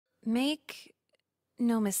Make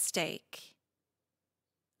no mistake.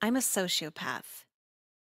 I'm a sociopath.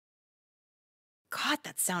 God,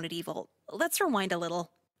 that sounded evil. Let's rewind a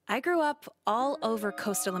little. I grew up all over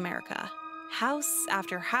coastal America. House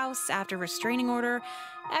after restraining order,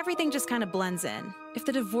 everything just kind of blends in. If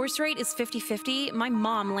the divorce rate is 50-50, my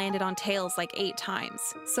mom landed on tails like 8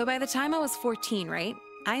 times. So by the time I was 14, right?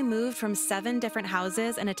 I moved from 7 different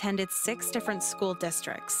houses and attended 6 different school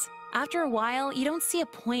districts. After a while, you don't see a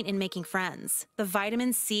point in making friends. The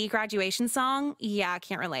vitamin C graduation song? Yeah, I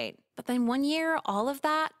can't relate. But then one year, all of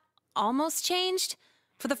that almost changed.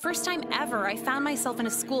 For the first time ever, I found myself in a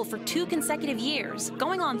school for 2 consecutive years,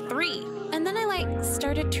 going on 3. And then I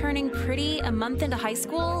started turning pretty a month into high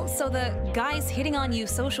school, so the guys hitting on you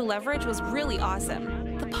social leverage was really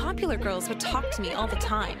awesome. The popular girls would talk to me all the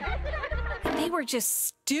time. And they were just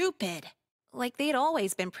stupid. Like they'd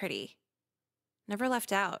always been pretty. Never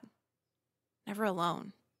left out. Never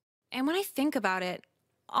alone. And when I think about it,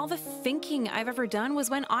 all the thinking I've ever done was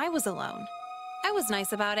when I was alone. I was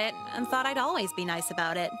nice about it and thought I'd always be nice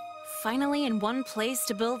about it. Finally in one place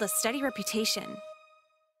to build a steady reputation.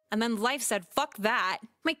 And then life said, fuck that.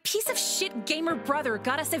 My piece of shit gamer brother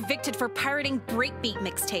got us evicted for pirating breakbeat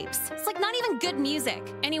mixtapes. It's like not even good music.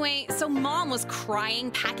 Anyway, so mom was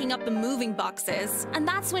crying, packing up the moving boxes. And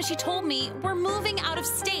that's when she told me, we're moving out of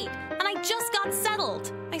state. And I just got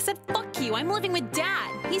settled. I said, fuck you, I'm living with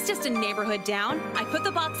dad. He's just a neighborhood down. I put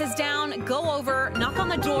the boxes down, go over, knock on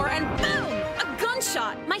the door, and boom! A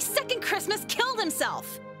gunshot! My second Christmas killed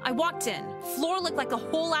himself! I walked in. Floor looked like a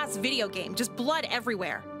whole-ass video game, just blood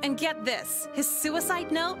everywhere. And get this, his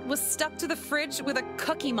suicide note was stuck to the fridge with a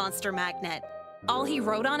Cookie Monster magnet. All he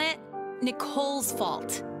wrote on it, Nicole's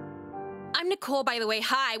fault. I'm Nicole, by the way,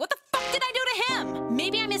 hi. What the fuck did I do to him?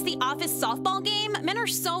 Maybe I missed the office softball game? Men are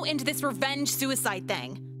so into this revenge suicide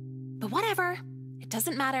thing. But whatever, it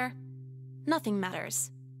doesn't matter. Nothing matters.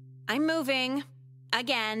 I'm moving,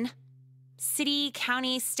 again. City,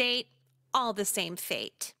 county, state, all the same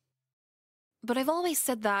fate. But I've always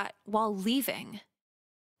said that while leaving.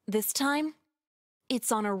 This time,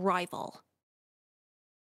 it's on arrival.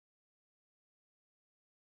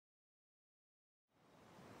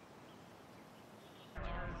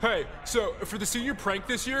 Hey, so for the senior prank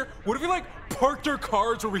this year, what if we parked our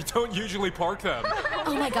cars where we don't usually park them?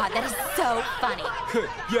 Oh my god, that is so funny.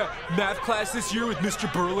 Yeah, math class this year with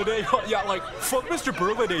Mr. Burladay. Yeah, fuck Mr.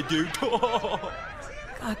 Burladay, dude.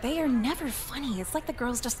 God, they are never funny. It's like the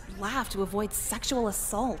girls just laugh to avoid sexual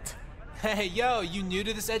assault. Hey, yo, you new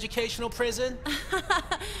to this educational prison?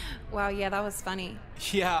 Wow, yeah, that was funny.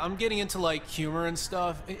 Yeah, I'm getting into humor and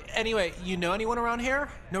stuff. Anyway, you know anyone around here?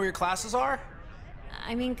 Know where your classes are?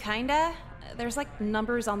 I mean, kinda. There's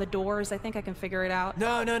numbers on the doors. I think I can figure it out.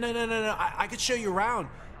 No. I could show you around.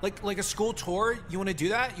 Like a school tour. You want to do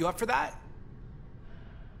that? You up for that?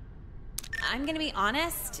 I'm gonna be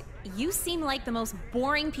honest. You seem like the most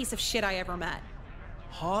boring piece of shit I ever met.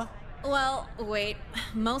 Huh? Well, wait.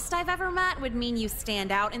 Most I've ever met would mean you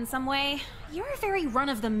stand out in some way. You're a very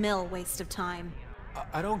run-of-the-mill waste of time.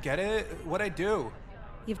 I don't get it. What'd I do?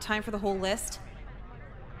 You have time for the whole list?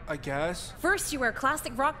 I guess. First, you wear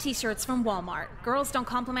classic rock t-shirts from Walmart. Girls don't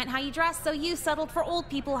compliment how you dress, so you settled for old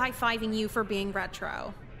people high-fiving you for being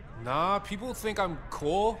retro. Nah, people think I'm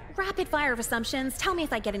cool. Rapid fire of assumptions. Tell me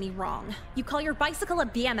if I get any wrong. You call your bicycle a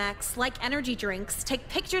BMX, like energy drinks, take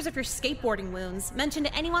pictures of your skateboarding wounds, mention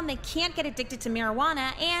to anyone they can't get addicted to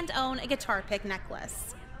marijuana, and own a guitar pick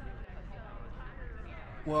necklace.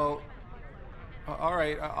 Well, all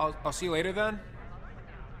right. I'll see you later then.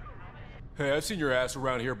 Hey, I've seen your ass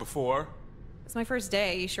around here before. It's my first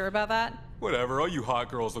day. You sure about that? Whatever, all you hot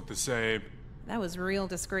girls look the same. That was real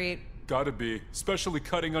discreet. Gotta be, especially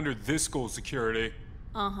cutting under this school security.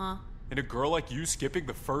 Uh-huh. And a girl like you skipping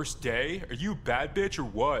the first day? Are you a bad bitch or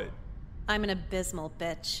what? I'm an abysmal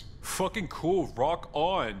bitch. Fucking cool, rock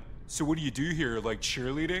on. So what do you do here,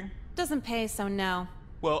 cheerleading? Doesn't pay, so no.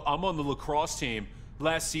 Well, I'm on the lacrosse team.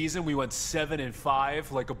 Last season we went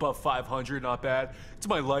 7-5, above 500, not bad. It's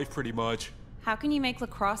my life pretty much. How can you make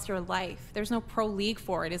lacrosse your life? There's no pro league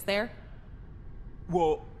for it, is there?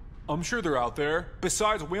 Well, I'm sure they're out there.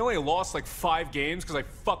 Besides, we only lost 5 games because I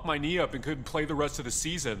fucked my knee up and couldn't play the rest of the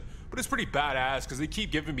season. But it's pretty badass because they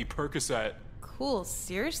keep giving me Percocet. Cool,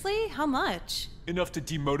 seriously? How much? Enough to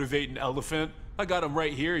demotivate an elephant. I got them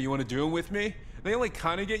right here, you want to do them with me? They only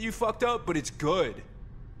kind of get you fucked up, but it's good.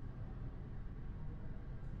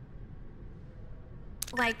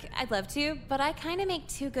 Like, I'd love to, but I kind of make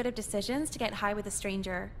too good of decisions to get high with a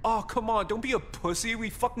stranger. Oh, come on, don't be a pussy. We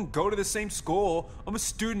fucking go to the same school. I'm a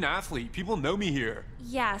student athlete. People know me here.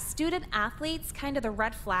 Yeah, student athletes, kind of the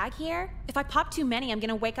red flag here. If I pop too many, I'm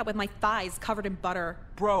gonna wake up with my thighs covered in butter.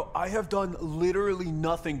 Bro, I have done literally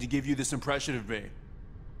nothing to give you this impression of me.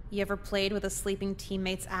 You ever played with a sleeping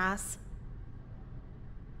teammate's ass?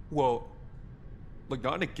 Well, like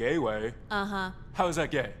not in a gay way. Uh-huh. How is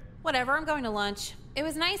that gay? Whatever, I'm going to lunch. It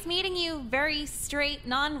was nice meeting you, very straight,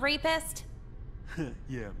 non-rapist.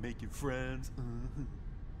 Yeah, making friends.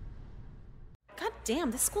 God damn,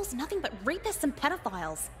 this school's nothing but rapists and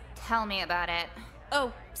pedophiles. Tell me about it.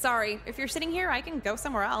 Oh, sorry. If you're sitting here, I can go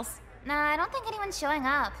somewhere else. Nah, I don't think anyone's showing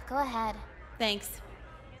up. Go ahead. Thanks.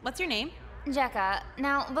 What's your name? Jekka,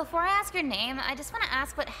 now, before I ask your name, I just want to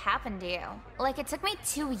ask what happened to you. Like, it took me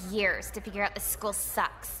 2 years to figure out this school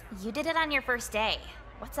sucks. You did it on your first day.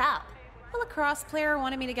 What's up? A lacrosse player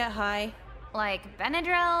wanted me to get high. Like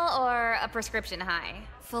Benadryl or a prescription high?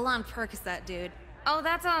 Full-on Percocet, dude. Oh,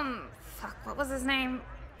 that's, fuck, what was his name?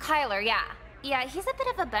 Kyler, yeah. Yeah, he's a bit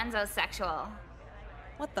of a benzosexual.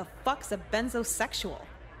 What the fuck's a benzosexual?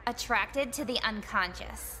 Attracted to the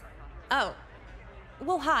unconscious. Oh.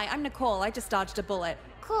 Well, hi, I'm Nicole. I just dodged a bullet.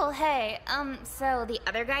 Cool, hey, so the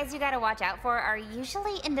other guys you gotta watch out for are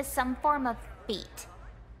usually into some form of feet.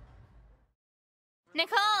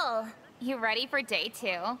 Nicole! You ready for day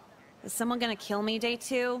 2? Is someone gonna kill me day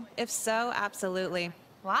 2? If so, absolutely.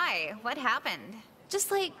 Why? What happened?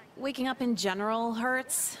 Just like waking up in general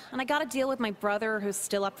hurts, and I gotta deal with my brother who's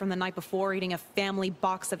still up from the night before eating a family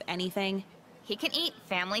box of anything. He can eat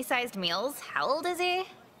family-sized meals? How old is he?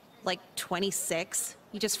 Like 26.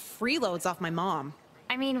 He just freeloads off my mom.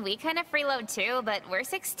 I mean, we kind of freeload too, but we're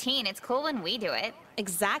 16. It's cool when we do it.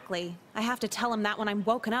 Exactly. I have to tell him that when I'm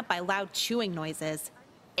woken up by loud chewing noises.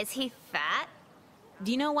 Is he fat?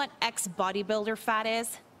 Do you know what ex-bodybuilder fat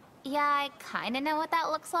is? Yeah, I kind of know what that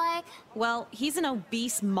looks like. Well, he's an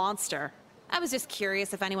obese monster. I was just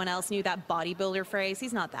curious if anyone else knew that bodybuilder phrase.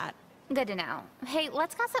 He's not that. Good to know. Hey,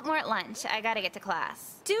 let's gossip more at lunch. I gotta get to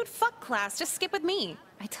class. Dude, fuck class. Just skip with me.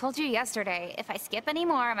 I told you yesterday, if I skip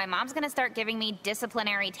anymore, my mom's gonna start giving me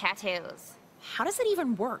disciplinary tattoos. How does it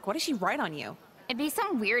even work? What does she write on you? It'd be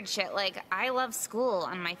some weird shit like, I love school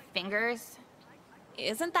on my fingers.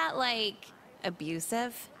 Isn't that, like,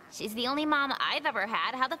 abusive? She's the only mom I've ever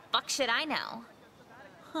had. How the fuck should I know?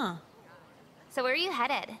 Huh. So where are you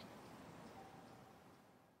headed?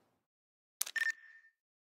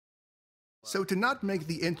 So to not make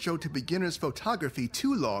the intro to beginner's photography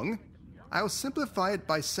too long, I'll simplify it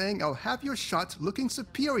by saying I'll have your shots looking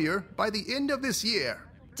superior by the end of this year.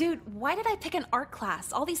 Dude, why did I pick an art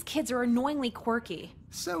class? All these kids are annoyingly quirky.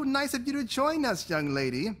 So nice of you to join us, young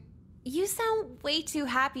lady. You sound way too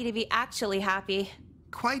happy to be actually happy.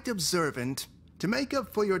 Quite observant. To make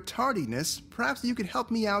up for your tardiness, perhaps you could help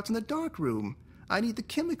me out in the dark room. I need the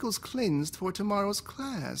chemicals cleansed for tomorrow's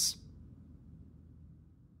class.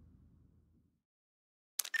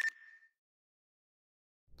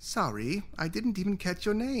 Sorry, I didn't even catch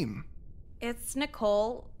your name. It's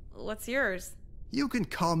Nicole. What's yours? You can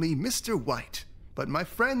call me Mr. White, but my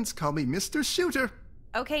friends call me Mr. Shooter.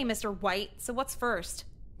 Okay, Mr. White, so what's first?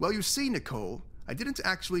 Well, you see, Nicole, I didn't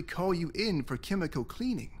actually call you in for chemical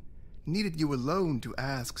cleaning. Needed you alone to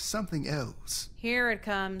ask something else. Here it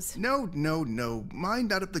comes. No.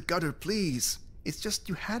 Mind out of the gutter, please. It's just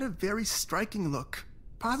you had a very striking look.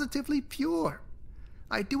 Positively pure.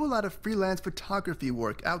 I do a lot of freelance photography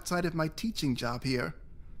work outside of my teaching job here.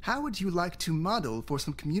 How would you like to model for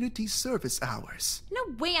some community service hours? No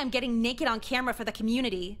way I'm getting naked on camera for the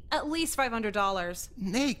community. At least $500.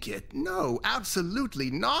 Naked? No, absolutely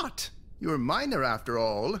not. You're a minor after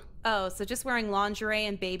all. Oh, so just wearing lingerie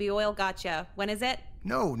and baby oil gotcha. When is it?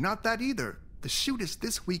 No, not that either. The shoot is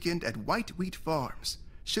this weekend at White Wheat Farms.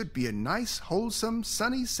 Should be a nice, wholesome,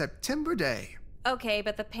 sunny September day. Okay,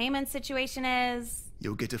 but the payment situation is...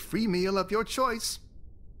 You'll get a free meal of your choice.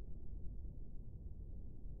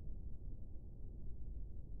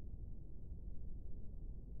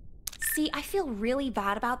 See, I feel really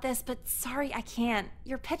bad about this, but sorry, I can't.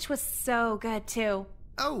 Your pitch was so good, too.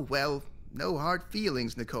 Oh, well, no hard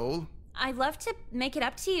feelings, Nicole. I'd love to make it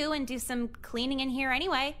up to you and do some cleaning in here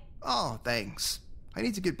anyway. Oh, thanks. I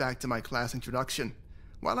need to get back to my class introduction.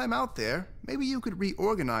 While I'm out there, maybe you could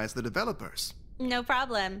reorganize the developers. No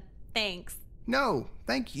problem. Thanks. No,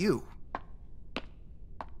 thank you.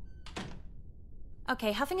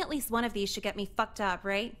 Okay, huffing at least one of these should get me fucked up,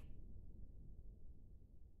 right?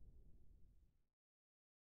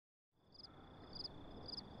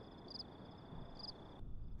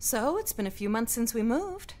 So, it's been a few months since we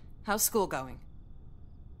moved. How's school going?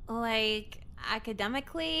 Like,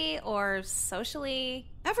 academically or socially?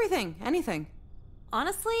 Everything, anything.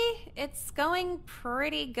 Honestly, it's going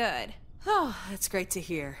pretty good. Oh, that's great to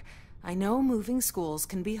hear. I know moving schools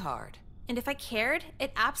can be hard. And if I cared,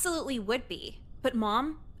 it absolutely would be. But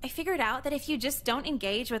Mom, I figured out that if you just don't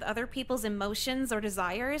engage with other people's emotions or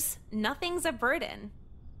desires, nothing's a burden.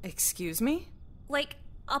 Excuse me? Like,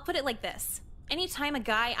 I'll put it like this. Anytime a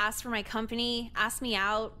guy asks for my company, asks me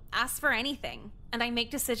out, asks for anything, and I make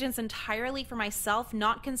decisions entirely for myself,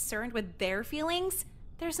 not concerned with their feelings,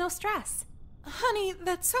 there's no stress. Honey,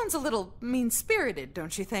 that sounds a little mean-spirited,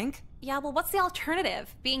 don't you think? Yeah, well, what's the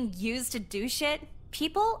alternative? Being used to do shit?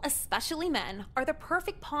 People, especially men, are the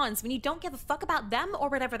perfect pawns when you don't give a fuck about them or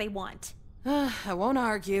whatever they want. I won't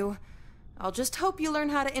argue. I'll just hope you learn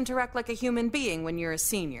how to interact like a human being when you're a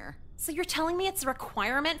senior. So you're telling me it's a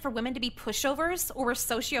requirement for women to be pushovers or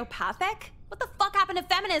sociopathic? What the fuck happened to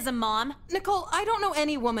feminism, Mom? Nicole, I don't know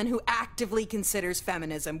any woman who actively considers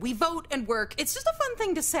feminism. We vote and work. It's just a fun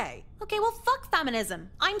thing to say. Okay, well, fuck feminism.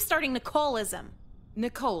 I'm starting Nicoleism.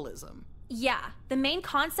 Nicoleism. Yeah, the main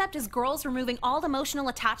concept is girls removing all emotional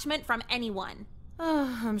attachment from anyone.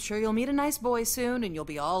 I'm sure you'll meet a nice boy soon and you'll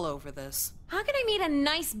be all over this. How can I meet a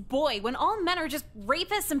nice boy when all men are just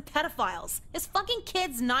rapists and pedophiles? Is fucking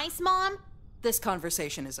kids nice, Mom? This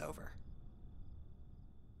conversation is over.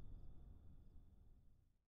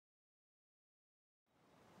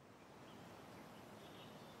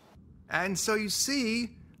 And so you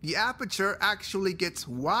see, the aperture actually gets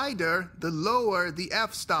wider the lower the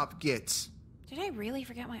f-stop gets. Did I really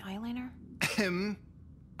forget my eyeliner? Ahem.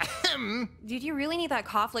 Ahem. Dude, you really need that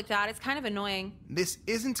cough like that. It's kind of annoying. This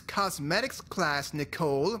isn't cosmetics class,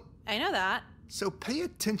 Nicole. I know that. So pay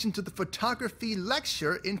attention to the photography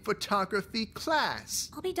lecture in photography class.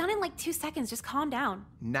 I'll be done in like 2 seconds. Just calm down.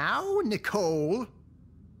 Now, Nicole.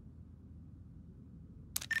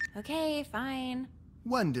 Okay, fine.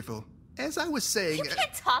 Wonderful. As I was saying, You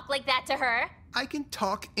can't talk like that to her. I can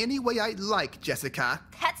talk any way I like, Jessica.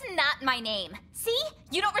 That's not my name. See?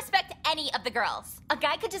 You don't respect any of the girls. A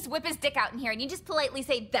guy could just whip his dick out in here and you just politely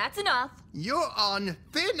say, that's enough. You're on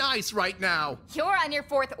thin ice right now. You're on your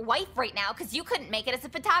 4th wife right now because you couldn't make it as a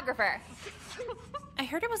photographer. I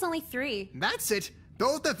heard it was only 3. That's it.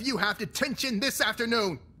 Both of you have detention this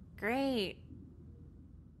afternoon. Great.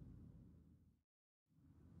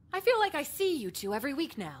 I feel like I see you two every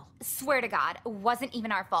week now. Swear to God, it wasn't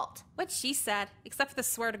even our fault. What she said, except for the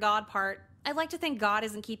swear to God part. I'd like to think God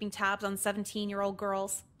isn't keeping tabs on 17-year-old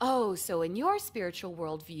girls. Oh, so in your spiritual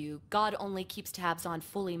worldview, God only keeps tabs on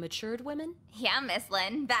fully matured women? Yeah, Miss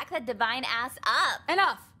Lynn, back that divine ass up.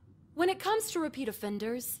 Enough! When it comes to repeat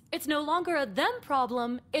offenders, it's no longer a them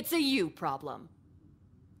problem, it's a you problem.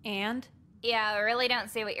 And? Yeah, I really don't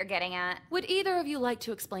see what you're getting at. Would either of you like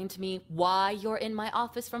to explain to me why you're in my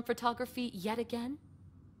office from photography yet again?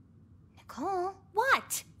 Nicole?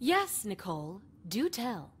 What? Yes, Nicole. Do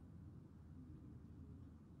tell.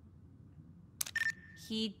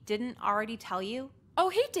 He didn't already tell you? Oh,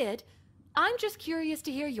 he did. I'm just curious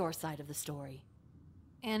to hear your side of the story.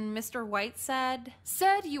 And Mr. White said?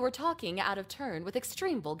 Said you were talking out of turn with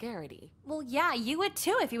extreme vulgarity. Well, yeah, you would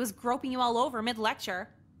too if he was groping you all over mid-lecture.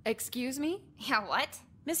 Excuse me? Yeah, what?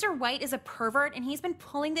 Mr. White is a pervert and he's been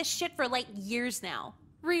pulling this shit for like years now.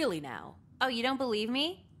 Really now? Oh, you don't believe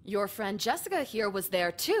me? Your friend Jessica here was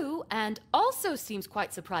there too, and also seems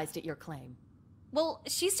quite surprised at your claim. Well,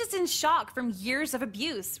 she's just in shock from years of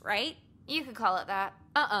abuse, right? You could call it that.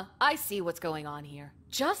 I see what's going on here.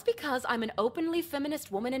 Just because I'm an openly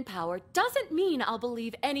feminist woman in power doesn't mean I'll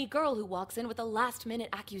believe any girl who walks in with a last-minute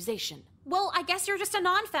accusation. Well, I guess you're just a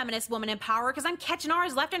non-feminist woman in power because I'm catching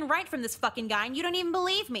ours left and right from this fucking guy and you don't even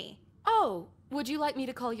believe me. Oh, would you like me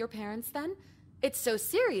to call your parents then? It's so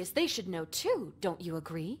serious, they should know too, don't you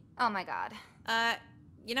agree? Oh my God.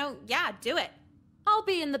 Yeah, do it. I'll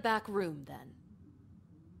be in the back room then.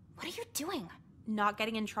 What are you doing? Not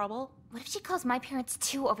getting in trouble? What if she calls my parents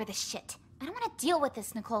too over this shit? I don't want to deal with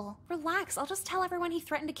this, Nicole. Relax, I'll just tell everyone he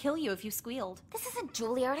threatened to kill you if you squealed. This isn't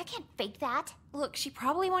Juilliard, I can't fake that. Look, she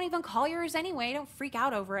probably won't even call yours anyway, don't freak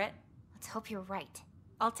out over it. Let's hope you're right.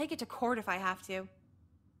 I'll take it to court if I have to.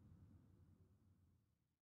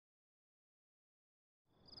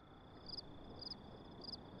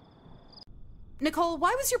 Nicole,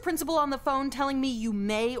 why was your principal on the phone telling me you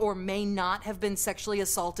may or may not have been sexually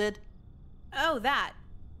assaulted? Oh, that.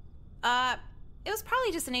 It was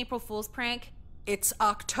probably just an April Fool's prank. It's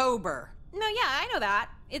October. No, yeah, I know that.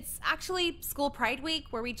 It's actually School Pride Week,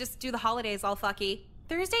 where we just do the holidays all fucky.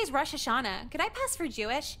 Thursday's Rosh Hashanah. Could I pass for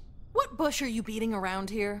Jewish? What bush are you beating around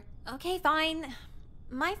here? Okay, fine.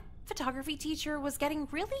 My photography teacher was getting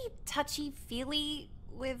really touchy-feely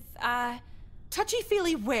With,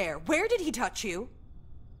 Touchy-feely where? Where did he touch you?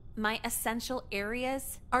 my essential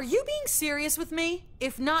areas? Are you being serious with me?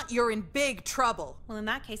 If not, you're in big trouble. Well, in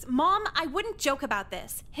that case, Mom, I wouldn't joke about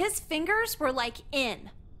this. His fingers were like in.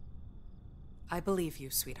 I believe you,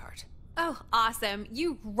 sweetheart. Oh, awesome.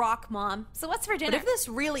 You rock, Mom. So what's for dinner? But if this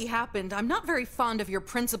really happened, I'm not very fond of your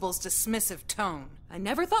principal's dismissive tone. I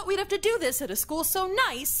never thought we'd have to do this at a school so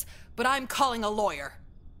nice, but I'm calling a lawyer.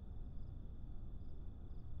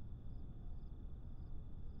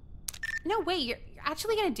 No, wait, you're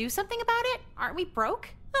actually gonna do something about it? Aren't we broke?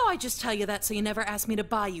 Oh, I just tell you that so you never ask me to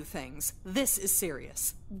buy you things. This is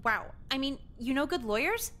serious. Wow. I mean, you know good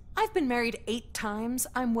lawyers? I've been married 8 times.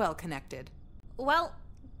 I'm well connected. Well,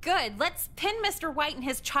 good. Let's pin Mr. White in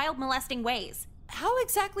his child-molesting ways. How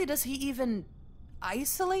exactly does he even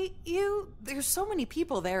isolate you? There's so many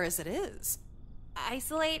people there as it is.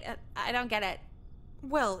 Isolate? I don't get it.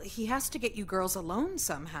 Well, he has to get you girls alone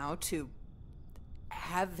somehow to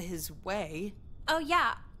have his way. Oh,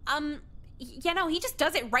 yeah. He just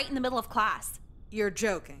does it right in the middle of class. You're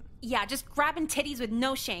joking. Yeah, just grabbing titties with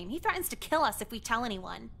no shame. He threatens to kill us if we tell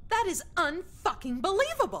anyone. That is unfucking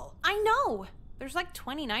believable. I know. There's like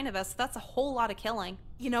 29 of us, so that's a whole lot of killing.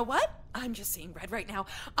 You know what? I'm just seeing red right now.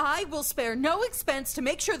 I will spare no expense to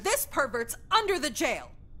make sure this pervert's under the jail.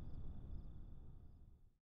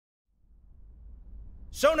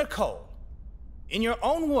 So, Nicole, in your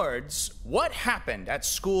own words, what happened at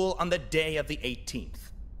school on the day of the 18th?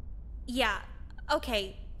 Yeah,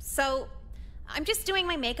 okay, so I'm just doing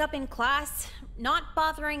my makeup in class, not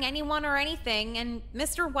bothering anyone or anything, and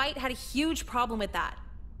Mr. White had a huge problem with that.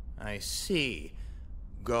 I see.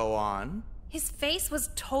 Go on. His face was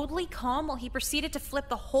totally calm while he proceeded to flip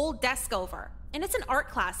the whole desk over. And it's an art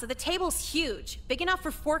class, so the table's huge, big enough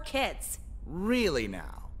for 4 kids. Really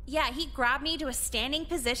now? Yeah, he grabbed me to a standing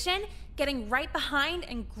position, getting right behind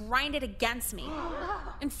and grinded against me.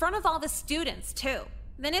 In front of all the students, too.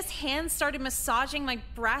 Then his hands started massaging my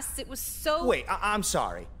breasts. It was so... Wait, I'm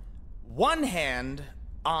sorry. One hand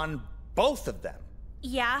on both of them?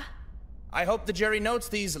 Yeah. I hope the jury notes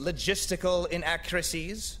these logistical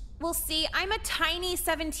inaccuracies. Well, see, I'm a tiny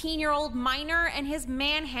 17-year-old minor, and his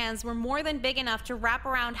man hands were more than big enough to wrap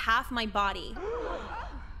around half my body.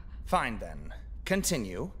 Fine, then.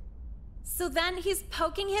 Continue. So then he's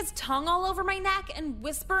poking his tongue all over my neck and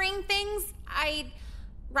whispering things I'd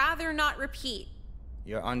rather not repeat.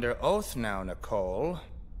 You're under oath now, Nicole.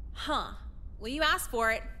 Huh. Well, you asked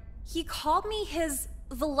for it. He called me his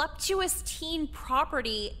voluptuous teen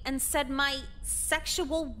property and said my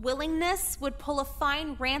sexual willingness would pull a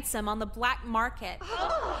fine ransom on the black market.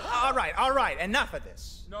 All right, enough of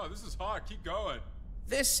this. No, this is hot. Keep going.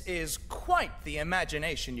 This is quite the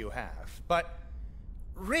imagination you have, but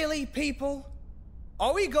really, people?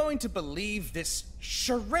 Are we going to believe this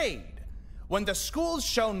charade when the schools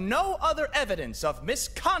show no other evidence of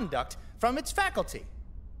misconduct from its faculty?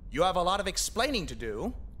 You have a lot of explaining to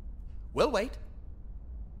do. We'll wait.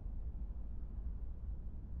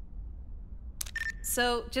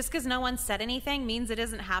 So just because no one said anything means it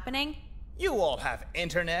isn't happening? You all have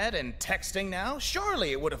internet and texting now.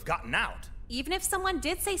 Surely it would have gotten out. Even if someone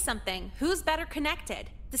did say something, who's better connected?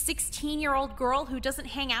 The 16-year-old girl who doesn't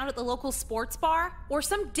hang out at the local sports bar? Or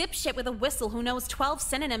some dipshit with a whistle who knows 12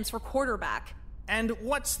 synonyms for quarterback? And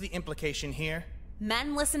what's the implication here?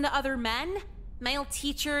 Men listen to other men? Male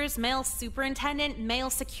teachers, male superintendent, male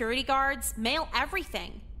security guards, male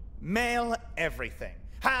everything. Male everything.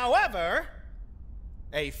 However,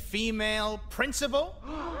 a female principal?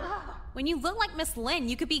 When you look like Miss Lynn,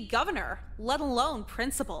 you could be governor, let alone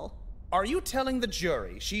principal. Are you telling the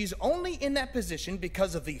jury she's only in that position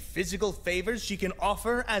because of the physical favors she can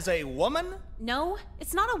offer as a woman? No,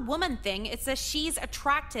 it's not a woman thing, it's a she's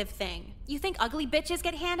attractive thing. You think ugly bitches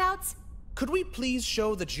get handouts? Could we please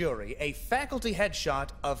show the jury a faculty headshot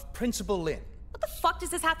of Principal Lynn? What the fuck does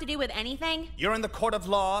this have to do with anything? You're in the court of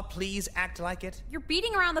law, please act like it. You're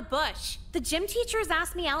beating around the bush. The gym teacher's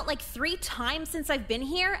asked me out like 3 times since I've been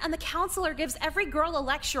here, and the counselor gives every girl a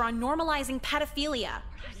lecture on normalizing pedophilia.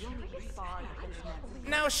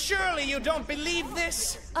 Now surely you don't believe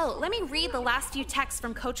this? Oh, let me read the last few texts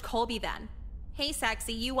from Coach Colby then. Hey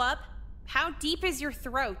sexy, you up? How deep is your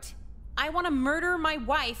throat? I want to murder my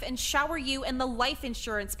wife and shower you in the life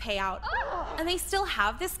insurance payout. And they still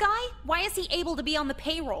have this guy? Why is he able to be on the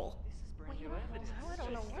payroll?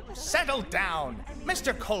 Settle down.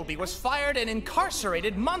 Mr. Colby was fired and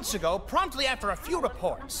incarcerated months ago, promptly after a few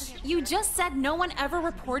reports. You just said no one ever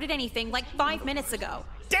reported anything like 5 minutes ago.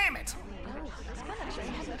 Damn it!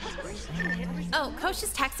 Oh, Coach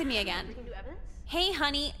just texted me again. Hey,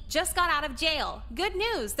 honey, just got out of jail. Good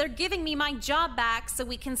news, they're giving me my job back so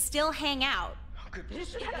we can still hang out.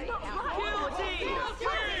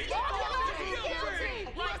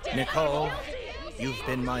 Nicole, you've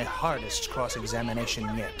been my hardest cross-examination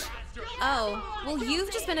yet. Oh, well,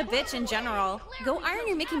 you've just been a bitch in general. Go iron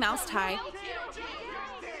your Mickey Mouse tie.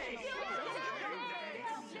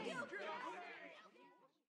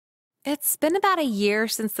 It's been about a year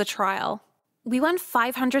since the trial. We won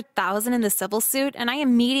 $500,000 in the civil suit, and I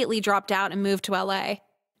immediately dropped out and moved to LA.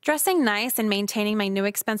 Dressing nice and maintaining my new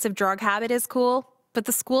expensive drug habit is cool, but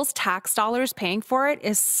the school's tax dollars paying for it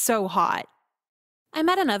is so hot. I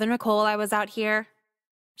met another Nicole while I was out here.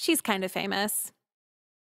 She's kind of famous.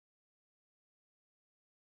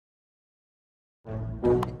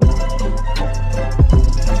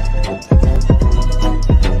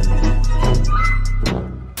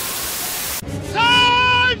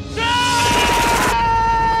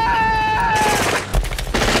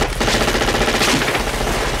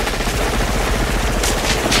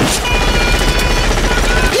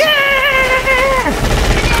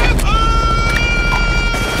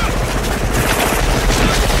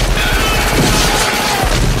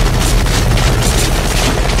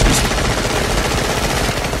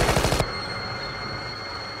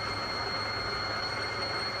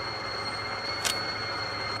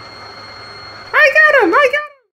 I got him!